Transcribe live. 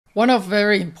One of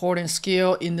very important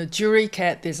skill in the jewelry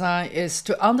CAD design is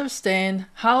to understand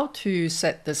how to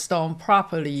set the stone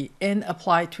properly and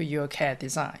apply to your CAD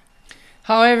design.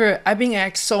 However, I've been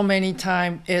asked so many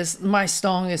times is my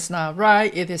stone is not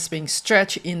right, it is being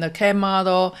stretched in the CAD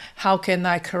model, how can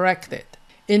I correct it?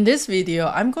 In this video,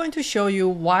 I'm going to show you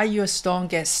why your stone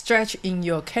gets stretched in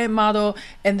your CAD model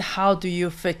and how do you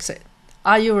fix it.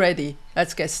 Are you ready?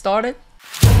 Let's get started.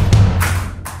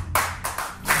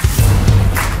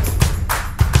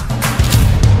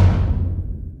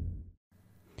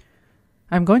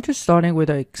 I'm going to starting with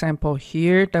an example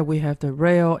here that we have the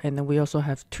rail and then we also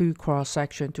have two cross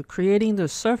section. To creating the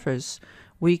surface,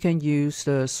 we can use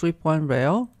the sweep one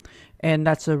rail, and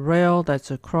that's a rail,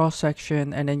 that's a cross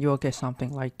section, and then you'll get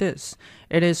something like this.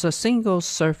 It is a single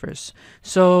surface.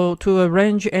 So to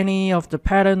arrange any of the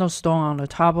pattern or stone on the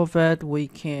top of it, we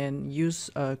can use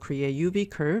create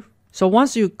UV curve. So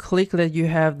once you click that, you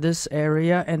have this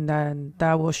area, and then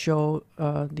that will show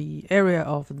the area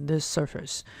of this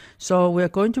surface. So we're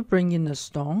going to bring in the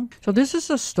stone. So this is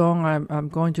a stone I'm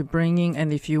going to bring in,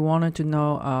 and if you wanted to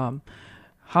know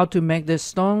how to make this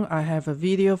stone, I have a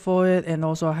video for it, and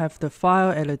also I have the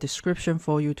file and the description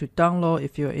for you to download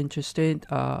if you're interested,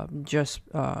 just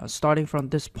starting from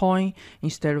this point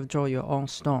instead of draw your own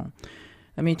stone.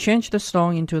 Let me change the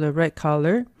stone into the red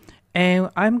color. And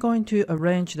I'm going to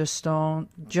arrange the stone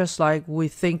just like we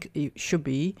think it should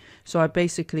be. So I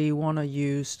basically want to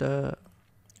use the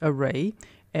array,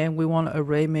 and we want to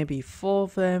array maybe 4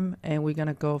 of them, and we're going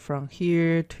to go from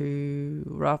here to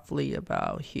roughly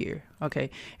about here. Okay,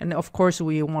 and of course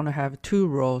we want to have 2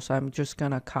 rows. I'm just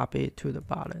going to copy it to the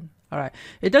bottom. All right,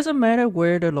 it doesn't matter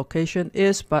where the location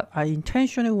is, but I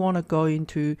intentionally want to go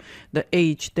into the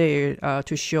edge there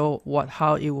to show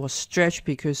how it was stretched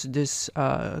because this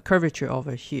curvature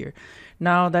over here.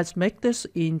 Now let's make this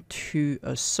into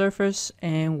a surface,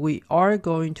 and we are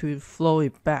going to flow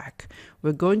it back.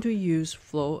 We're going to use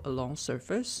flow along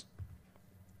surface.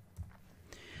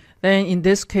 Then in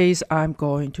this case, I'm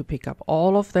going to pick up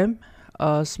all of them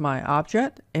as my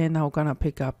object, and I'm gonna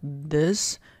pick up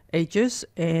this edges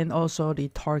and also the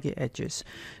target edges.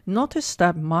 Notice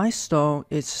that my stone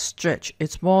is stretched.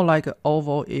 It's more like an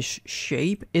oval-ish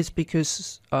shape. It's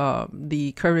because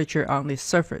the curvature on the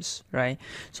surface, right?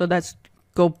 So let's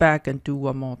go back and do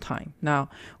one more time. Now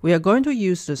we are going to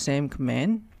use the same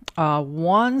command.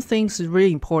 One thing is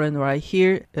really important right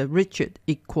here, rigid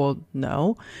equal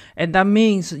no, and that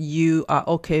means you are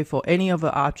okay for any of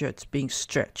the objects being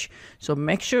stretched. So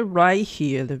make sure right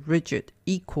here the rigid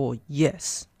equal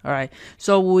yes. All right,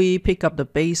 so we pick up the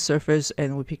base surface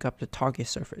and we pick up the target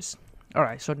surface. All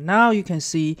right, so now you can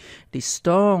see the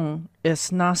stone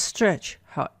is not stretched.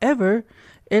 However,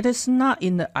 it is not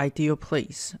in the ideal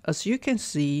place. As you can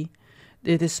see,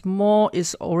 it is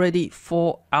already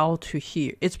fall out to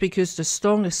here. It's because the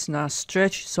stone is not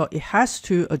stretched, so it has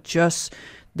to adjust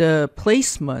the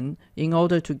placement in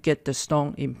order to get the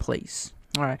stone in place.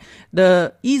 All right,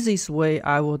 the easiest way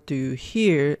I will do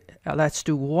here, let's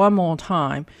do one more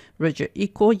time, rigid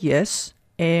equal yes,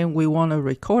 and we want to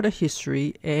record the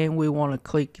history, and we want to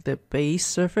click the base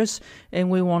surface, and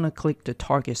we want to click the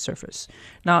target surface.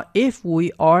 Now if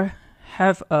we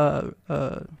have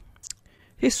a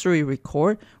history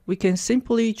record, we can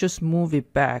simply just move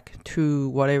it back to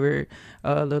whatever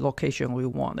the location we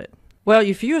wanted. Well,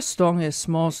 if your stone is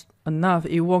small enough,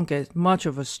 it won't get much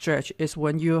of a stretch. It's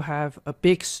when you have a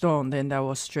big stone, then that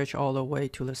will stretch all the way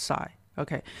to the side.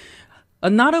 Okay.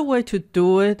 Another way to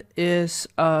do it is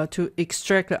to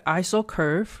extract the ISO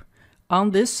curve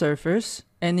on this surface,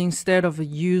 and instead of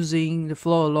using the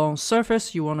flow along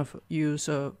surface, you want to use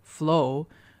a flow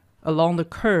along the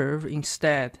curve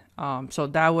instead. So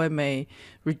that way may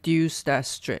reduce that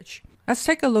stretch. Let's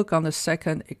take a look on the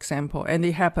second example, and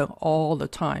it happens all the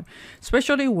time,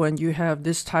 especially when you have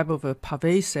this type of a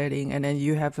pave setting and then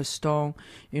you have a stone,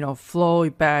 flow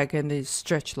back and it's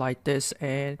stretched like this.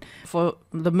 And for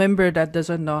the member that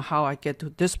doesn't know how I get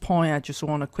to this point, I just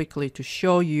want to quickly to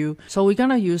show you. So we're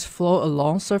gonna use flow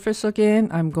along surface again.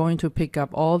 I'm going to pick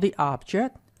up all the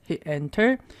object, hit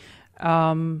enter.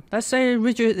 Let's say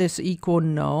rigid is equal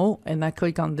no, and I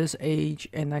click on this edge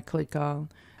and I click on.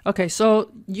 Okay,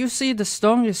 so you see the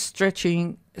stone is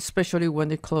stretching, especially when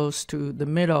it's close to the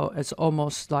middle. It's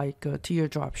almost like a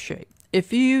teardrop shape.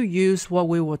 If you use what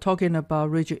we were talking about,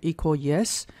 rigid equal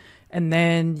yes, and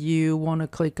then you want to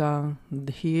click on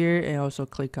here and also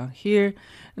click on here,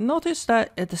 notice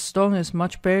that the stone is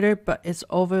much better, but it's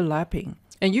overlapping.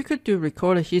 And you could do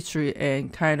record a history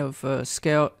and kind of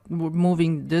scale,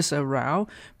 moving this around,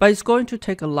 but it's going to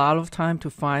take a lot of time to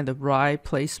find the right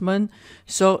placement.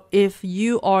 So if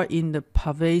you are in the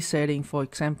pave setting, for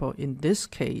example, in this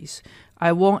case,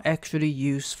 I won't actually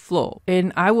use flow,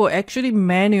 and I will actually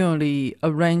manually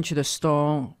arrange the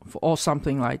stone or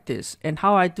something like this. And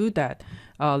how I do that,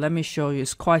 let me show you.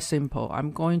 It's quite simple.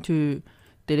 I'm going to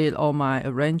delete all my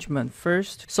arrangement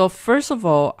first. So first of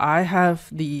all, I have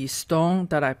the stone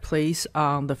that I place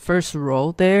on the first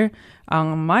row there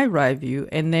on my right view,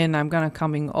 and then I'm gonna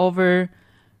coming over,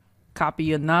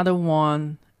 copy another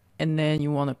one, and then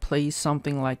you want to place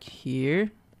something like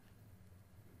here.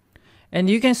 And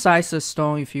you can size the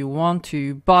stone if you want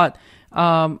to, but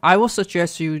I will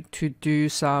suggest you to do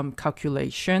some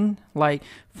calculation, like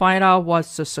find out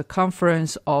what's the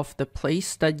circumference of the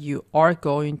place that you are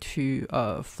going to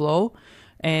flow,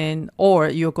 or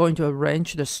you're going to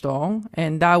arrange the stone,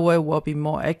 and that way will be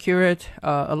more accurate.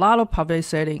 A lot of pave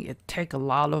setting, it take a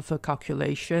lot of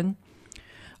calculation.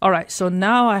 All right, so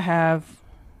now I have,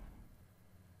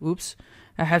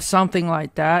 I have something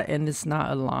like that, and it's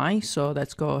not aligned. So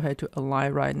let's go ahead to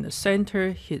align right in the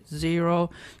center, hit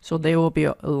 0. So they will be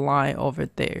aligned over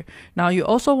there. Now you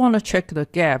also want to check the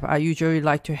gap. I usually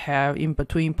like to have in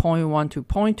between 0.1 to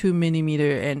 0.2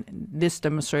 millimeter, and this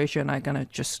demonstration I'm gonna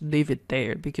just leave it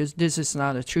there because this is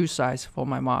not a true size for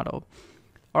my model.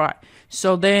 All right,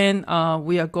 so then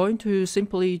we are going to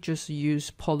simply just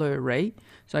use polar array.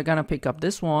 So I'm gonna pick up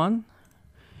this one,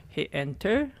 hit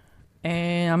enter.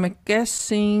 And I'm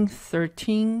guessing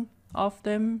 13 of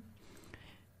them.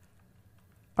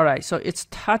 All right, so it's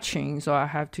touching, so I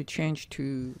have to change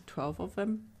to 12 of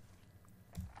them.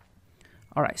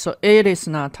 All right, so it is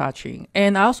not touching.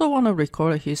 And I also want to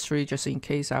record a history just in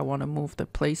case I want to move the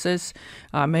places.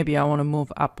 Maybe I want to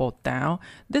move up or down.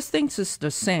 This thing is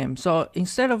the same. So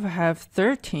instead of have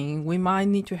 13, we might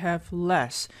need to have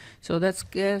less. So let's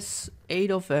guess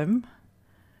 8 of them.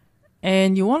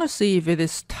 And you want to see if it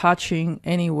is touching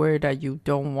anywhere that you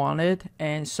don't want it.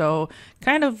 And so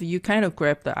you kind of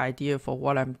grab the idea for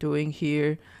what I'm doing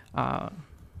here.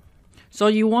 So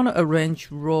you want to arrange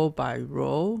row by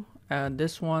row. And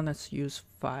this one, let's use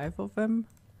 5 of them.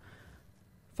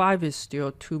 5 is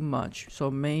still too much.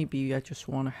 So maybe I just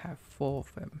want to have 4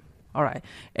 of them. All right,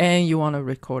 and you want to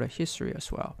record a history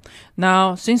as well.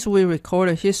 Now, since we record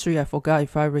a history, I forgot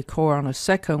if I record on the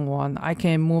second one, I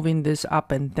can moving this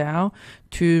up and down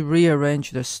to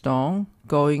rearrange the stone,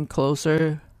 going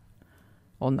closer.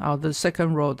 On the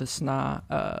second row does not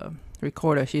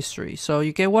record a history. So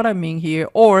you get what I mean here.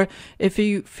 Or if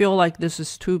you feel like this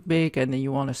is too big and then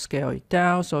you want to scale it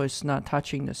down so it's not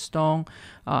touching the stone,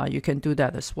 you can do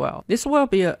that as well. This will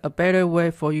be a better way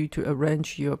for you to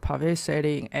arrange your pave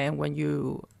setting, and when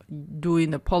you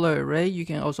doing the polar array, you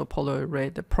can also polar array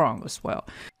the prong as well.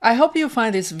 I hope you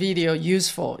find this video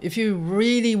useful. If you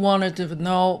really wanted to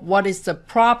know what is the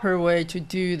proper way to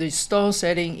do the stone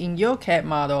setting in your CAD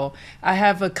model, I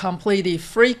have a completely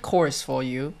free course for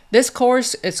you. This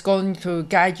course is going to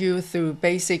guide you through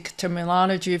basic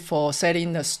terminology for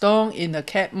setting the stone in the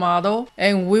CAD model,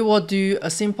 and we will do a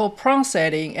simple prong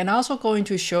setting, and also going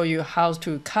to show you how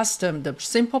to custom the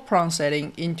simple prong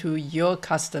setting into your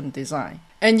custom design.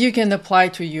 And you can apply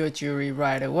to your jewelry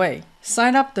right away.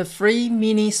 Sign up the free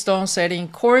mini stone setting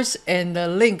course, and the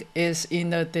link is in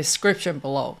the description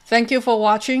below. Thank you for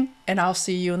watching, and I'll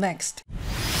see you next.